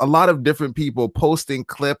a lot of different people posting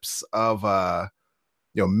clips of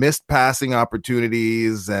missed passing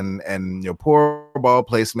opportunities and poor ball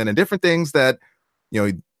placement and different things that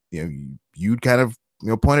you'd kind of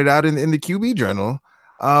pointed out in the QB journal.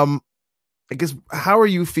 I guess, how are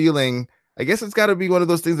you feeling? I guess it's got to be one of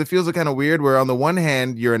those things that feels kind of weird, where on the one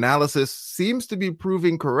hand your analysis seems to be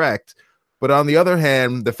proving correct, but on the other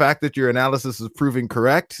hand, the fact that your analysis is proving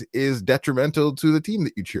correct is detrimental to the team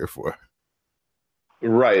that you cheer for.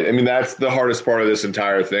 Right. I mean, that's the hardest part of this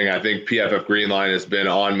entire thing. I think PFF Greenline has been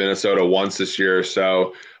on Minnesota once this year,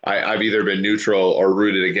 so I've either been neutral or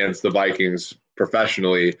rooted against the Vikings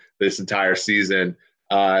professionally this entire season.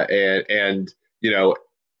 And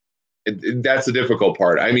that's the difficult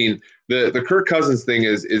part. I mean, the Kirk Cousins thing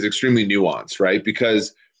is extremely nuanced, right?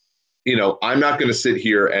 Because, I'm not going to sit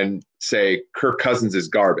here and say Kirk Cousins is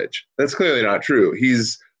garbage. That's clearly not true.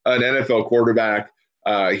 He's an NFL quarterback.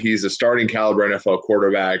 He's a starting caliber NFL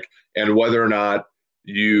quarterback, and whether or not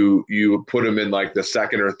you put him in like the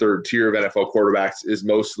second or third tier of NFL quarterbacks is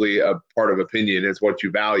mostly a part of opinion. It's what you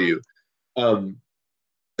value.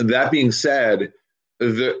 That being said,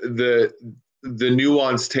 the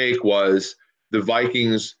nuanced take was the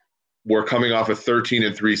Vikings were coming off a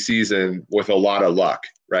 13-3 season with a lot of luck,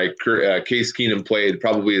 right? Case Keenum played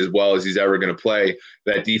probably as well as he's ever going to play.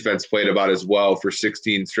 That defense played about as well for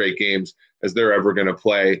 16 straight games as they're ever going to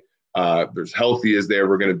play. They're as healthy as they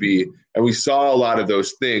ever going to be. And we saw a lot of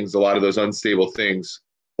those things, a lot of those unstable things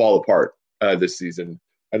fall apart this season.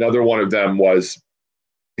 Another one of them was,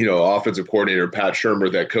 offensive coordinator Pat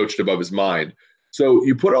Shurmur that coached above his mind. So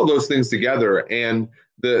you put all those things together, and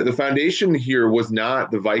the foundation here was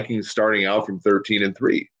not the Vikings starting out from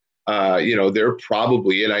 13-3. They're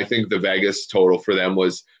probably, and I think the Vegas total for them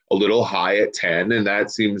was a little high at 10, and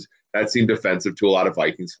that seemed offensive to a lot of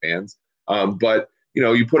Vikings fans. But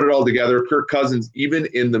you put it all together, Kirk Cousins, even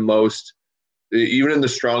in the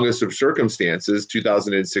strongest of circumstances,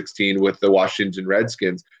 2016 with the Washington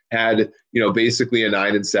Redskins, had basically a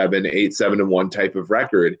 9-7, 8-7-1 type of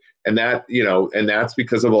record, and that's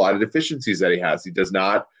because of a lot of deficiencies that he has. He does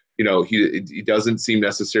not, he doesn't seem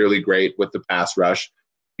necessarily great with the pass rush.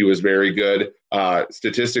 He was very good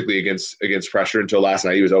statistically against pressure until last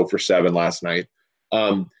night. He was 0 for 7 last night.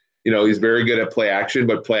 He's very good at play action,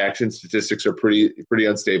 but play action statistics are pretty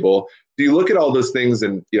unstable. So you look at all those things,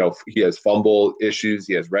 and he has fumble issues,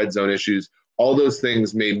 he has red zone issues. All those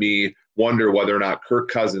things made me wonder whether or not Kirk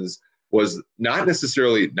Cousins was not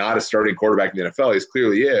necessarily not a starting quarterback in the NFL. He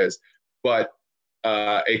clearly is, but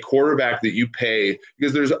a quarterback that you pay,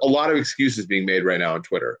 because there's a lot of excuses being made right now on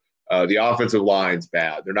Twitter. The offensive line's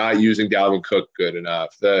bad. They're not using Dalvin Cook good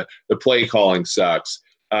enough. The play calling sucks.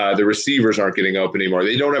 The receivers aren't getting open anymore.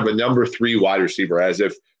 They don't have a number 3 wide receiver, as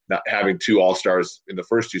if not having 2 all-stars in the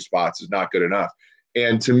first 2 spots is not good enough.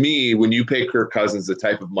 And to me, when you pay Kirk Cousins the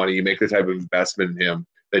type of money, you make the type of investment in him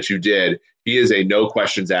that you did, he is a no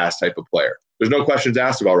questions asked type of player. There's no questions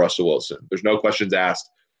asked about Russell Wilson. There's no questions asked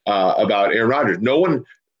about Aaron Rodgers. No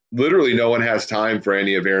one has time for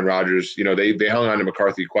any of Aaron Rodgers. They hung on to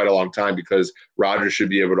McCarthy quite a long time because Rodgers should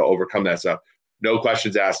be able to overcome that stuff. No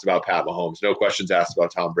questions asked about Pat Mahomes. No questions asked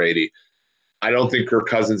about Tom Brady. I don't think Kirk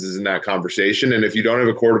Cousins is in that conversation. And if you don't have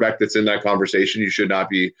a quarterback that's in that conversation, you should not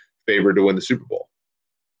be favored to win the Super Bowl.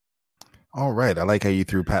 All right. I like how you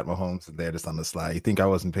threw Pat Mahomes in there just on the slide. You think I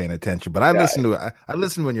wasn't paying attention, but I listen to it. I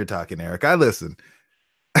listen when you're talking, Eric. I listen.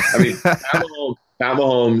 I mean, Pat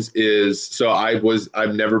Mahomes is, so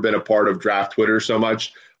I've never been a part of draft Twitter so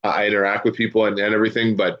much. I interact with people and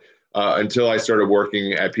everything, but until I started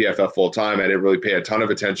working at PFF full time, I didn't really pay a ton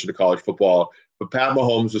of attention to college football. But Pat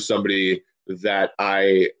Mahomes was somebody that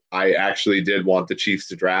I actually did want the Chiefs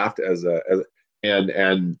to draft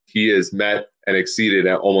and he has met and exceeded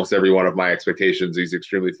almost every one of my expectations. He's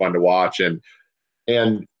extremely fun to watch, and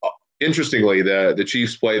interestingly, the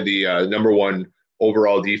Chiefs played the number 1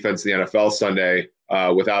 overall defense in the NFL Sunday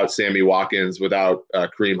without Sammy Watkins, without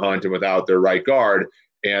Kareem Hunt, and without their right guard.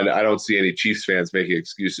 And I don't see any Chiefs fans making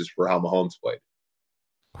excuses for how Mahomes played.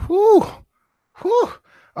 Whew.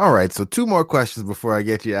 All right. So 2 more questions before I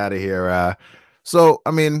get you out of here. So,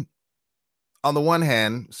 I mean, on the one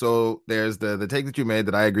hand, so there's the take that you made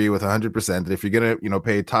that I agree with 100%, that if you're going to,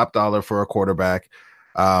 pay top dollar for a quarterback,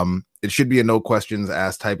 It should be a no questions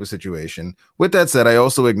asked type of situation. With that said, I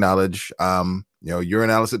also acknowledge, your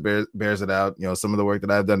analysis bears it out. Some of the work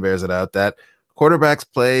that I've done bears it out that quarterbacks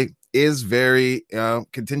play is very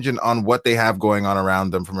contingent on what they have going on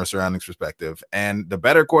around them from a surroundings perspective. And the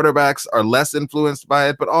better quarterbacks are less influenced by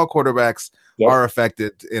it, but all quarterbacks are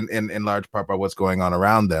affected in large part by what's going on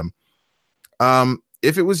around them.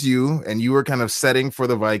 If it was you and you were kind of setting for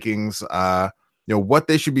the Vikings, what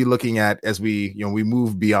they should be looking at as we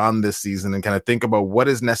move beyond this season and kind of think about what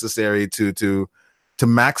is necessary to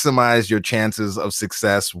maximize your chances of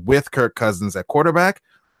success with Kirk Cousins at quarterback,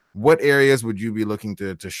 what areas would you be looking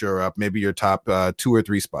to shore up? Maybe your top 2 or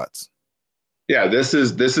 3 spots. Yeah, this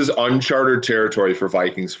is uncharted territory for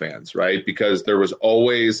Vikings fans, right? Because there was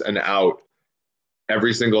always an out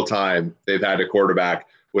every single time they've had a quarterback.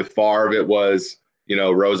 With Favre, it was,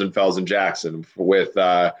 Rosenfels and Jackson. With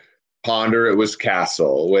Ponder, it was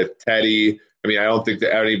Castle. With Teddy, I don't think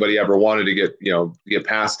that anybody ever wanted to get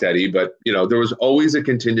past Teddy, but, there was always a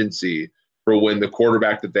contingency for when the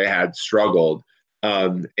quarterback that they had struggled.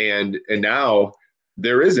 And now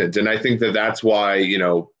there isn't. And I think that's why,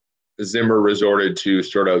 Zimmer resorted to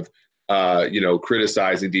sort of,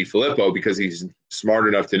 criticizing DeFilippo, because he's smart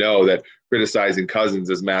enough to know that criticizing Cousins,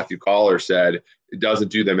 as Matthew Collar said, it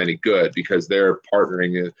doesn't do them any good, because they're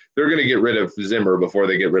partnering. They're going to get rid of Zimmer before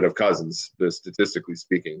they get rid of Cousins, statistically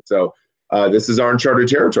speaking. So this is our uncharted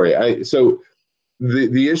territory. So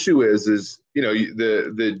the issue is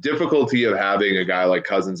the difficulty of having a guy like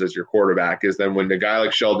Cousins as your quarterback is then when a guy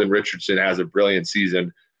like Sheldon Richardson has a brilliant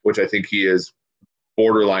season, which I think he is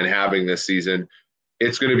borderline having this season,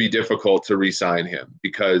 it's going to be difficult to re-sign him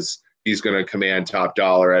because he's going to command top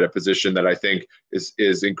dollar at a position that I think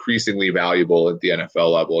is increasingly valuable at the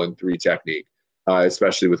NFL level in 3 technique,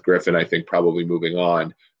 especially with Griffin, I think, probably moving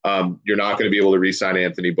on. You're not going to be able to re-sign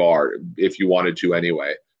Anthony Barr if you wanted to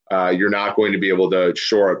anyway. You're not going to be able to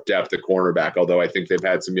shore up depth at cornerback, although I think they've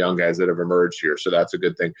had some young guys that have emerged here, so that's a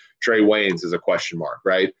good thing. Trey Waynes is a question mark,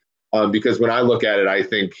 right? Because when I look at it, I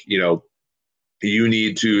think, you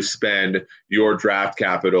need to spend your draft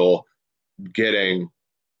capital getting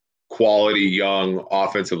quality young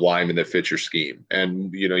offensive linemen that fit your scheme.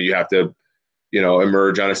 And, you have to,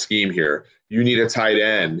 emerge on a scheme here. You need a tight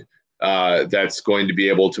end that's going to be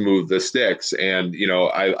able to move the sticks. And,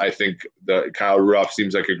 I think Kyle Rudolph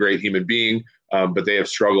seems like a great human being, but they have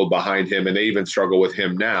struggled behind him, and they even struggle with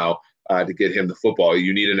him now to get him the football.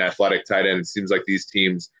 You need an athletic tight end. It seems like these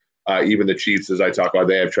teams, even the Chiefs, as I talk about,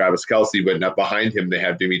 they have Travis Kelce, but not behind him, they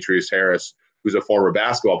have Demetrius Harris, who's a former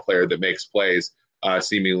basketball player that makes plays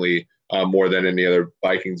seemingly more than any other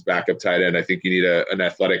Vikings backup tight end. I think you need an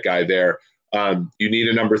athletic guy there. You need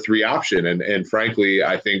a number 3 option. And frankly,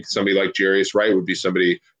 I think somebody like Jarius Wright would be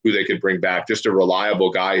somebody who they could bring back, just a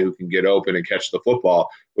reliable guy who can get open and catch the football,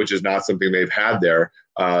 which is not something they've had there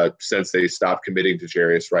since they stopped committing to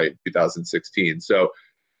Jarius Wright in 2016. So,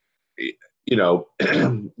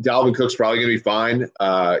 Dalvin Cook's probably going to be fine,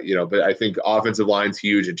 but I think offensive line's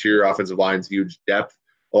huge, interior offensive line's huge, depth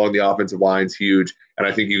along the offensive line's huge. And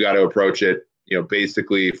I think you got to approach it,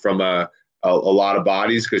 basically from a lot of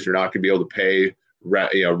bodies, because you're not going to be able to pay,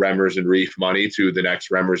 Remmers and Reef money to the next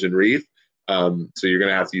Remmers and Reef. So you're going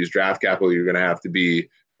to have to use draft capital. You're going to have to be,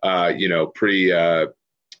 pretty, I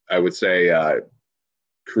would say,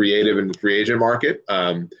 creative in the free agent market.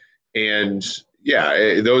 Those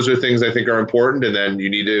are things I think are important. And then you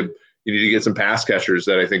need to get some pass catchers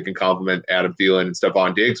that I think can complement Adam Thielen and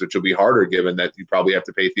Stephon Diggs, which will be harder given that you probably have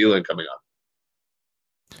to pay Thielen coming up.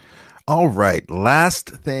 All right. Last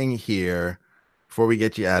thing here before we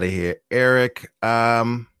get you out of here, Eric.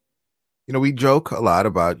 We joke a lot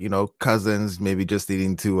about, Cousins maybe just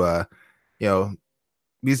needing to,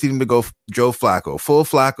 needing to go Joe Flacco, full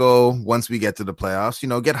Flacco once we get to the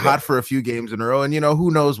playoffs, get hot for a few games in a row. And, who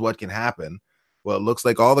knows what can happen. Well, it looks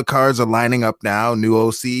like all the cards are lining up now. New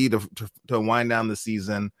OC to wind down the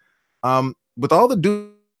season. With all the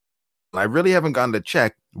I really haven't gotten to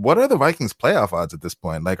check. What are the Vikings playoff odds at this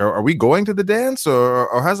point? Like, are we going to the dance, or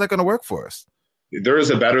how's that going to work for us? There is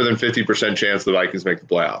a better than 50% chance the Vikings make the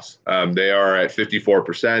playoffs. They are at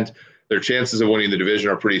 54%. Their chances of winning the division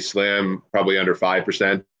are pretty slim, probably under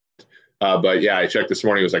 5%. But yeah, I checked this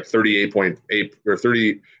morning. It was like 38.8 or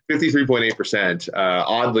 53.8%.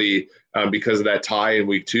 Oddly, because of that tie in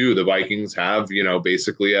week 2, the Vikings have,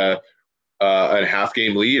 basically a half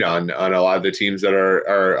game lead on a lot of the teams that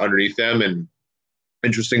are underneath them. And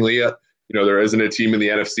interestingly, there isn't a team in the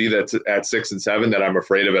NFC that's at 6-7 that I'm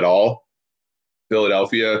afraid of at all.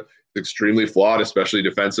 Philadelphia is extremely flawed, especially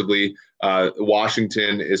defensively.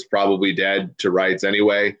 Washington is probably dead to rights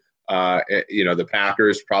anyway. The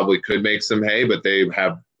Packers probably could make some hay, but they're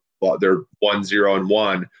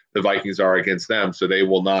 1-0-1. The Vikings are against them, so they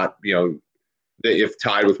will not. If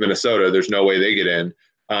tied with Minnesota, there's no way they get in.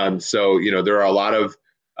 So there are a lot of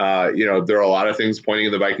things pointing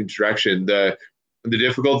in the Vikings direction. The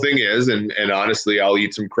difficult thing is, and honestly, I'll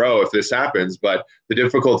eat some crow if this happens, but the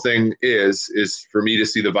difficult thing is for me to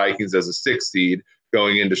see the Vikings as a 6th seed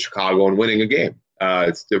going into Chicago and winning a game.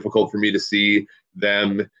 It's difficult for me to see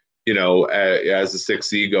them, as a 6th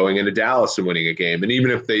seed going into Dallas and winning a game. And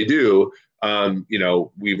even if they do,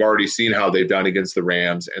 we've already seen how they've done against the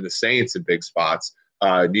Rams and the Saints in big spots.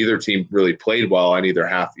 Neither team really played well on either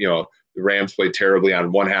half. The Rams played terribly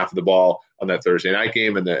on one half of the ball on that Thursday night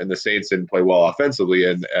game, and the Saints didn't play well offensively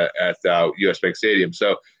at US Bank Stadium.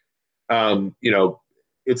 So,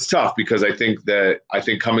 it's tough because I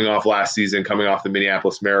think coming off last season, coming off the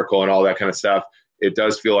Minneapolis Miracle and all that kind of stuff, it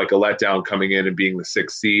does feel like a letdown coming in and being the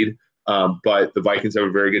 6th seed. But the Vikings have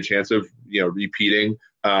a very good chance of repeating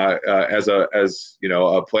as a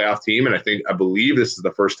playoff team, and I believe this is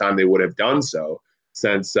the first time they would have done so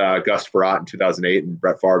since Gus Frerotte in 2008 and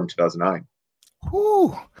Brett Favre in 2009.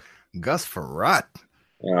 Whoo, Gus Frerotte.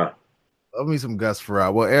 Yeah. Love me some Gus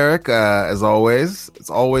Frerotte. Well, Eric, as always, it's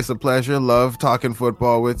always a pleasure. Love talking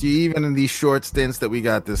football with you, even in these short stints that we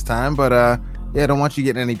got this time. But I don't want you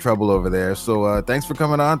getting any trouble over there. So thanks for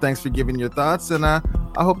coming on. Thanks for giving your thoughts. And I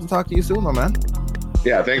hope to talk to you soon, my man.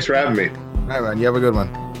 Yeah, thanks for having me. All right, man. You have a good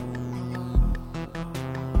one.